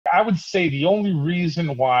I would say the only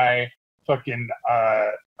reason why fucking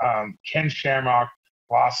Ken Shamrock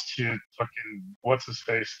lost to fucking what's his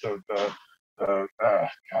face, God,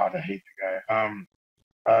 I hate the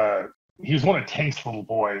guy. He was one of Tank's little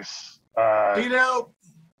boys.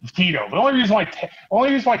 Tito. The only reason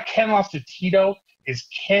why Ken lost to Tito is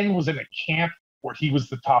Ken was in a camp where he was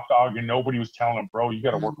the top dog and nobody was telling him, bro, you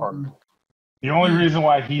got to work harder. The only reason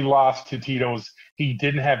why he lost to Tito is he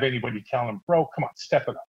didn't have anybody telling him, bro, come on, step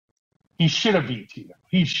it up. He should have beat Tito.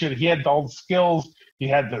 He had all the skills, he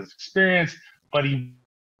had the experience, but he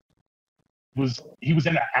was in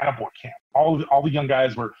an attaboy camp. All the young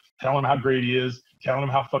guys were telling him how great he is, telling him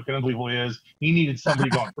how fucking unbelievable he is. He needed somebody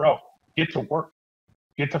going, bro, get to work.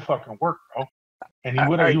 Get to fucking work, bro. And he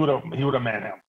would have man him.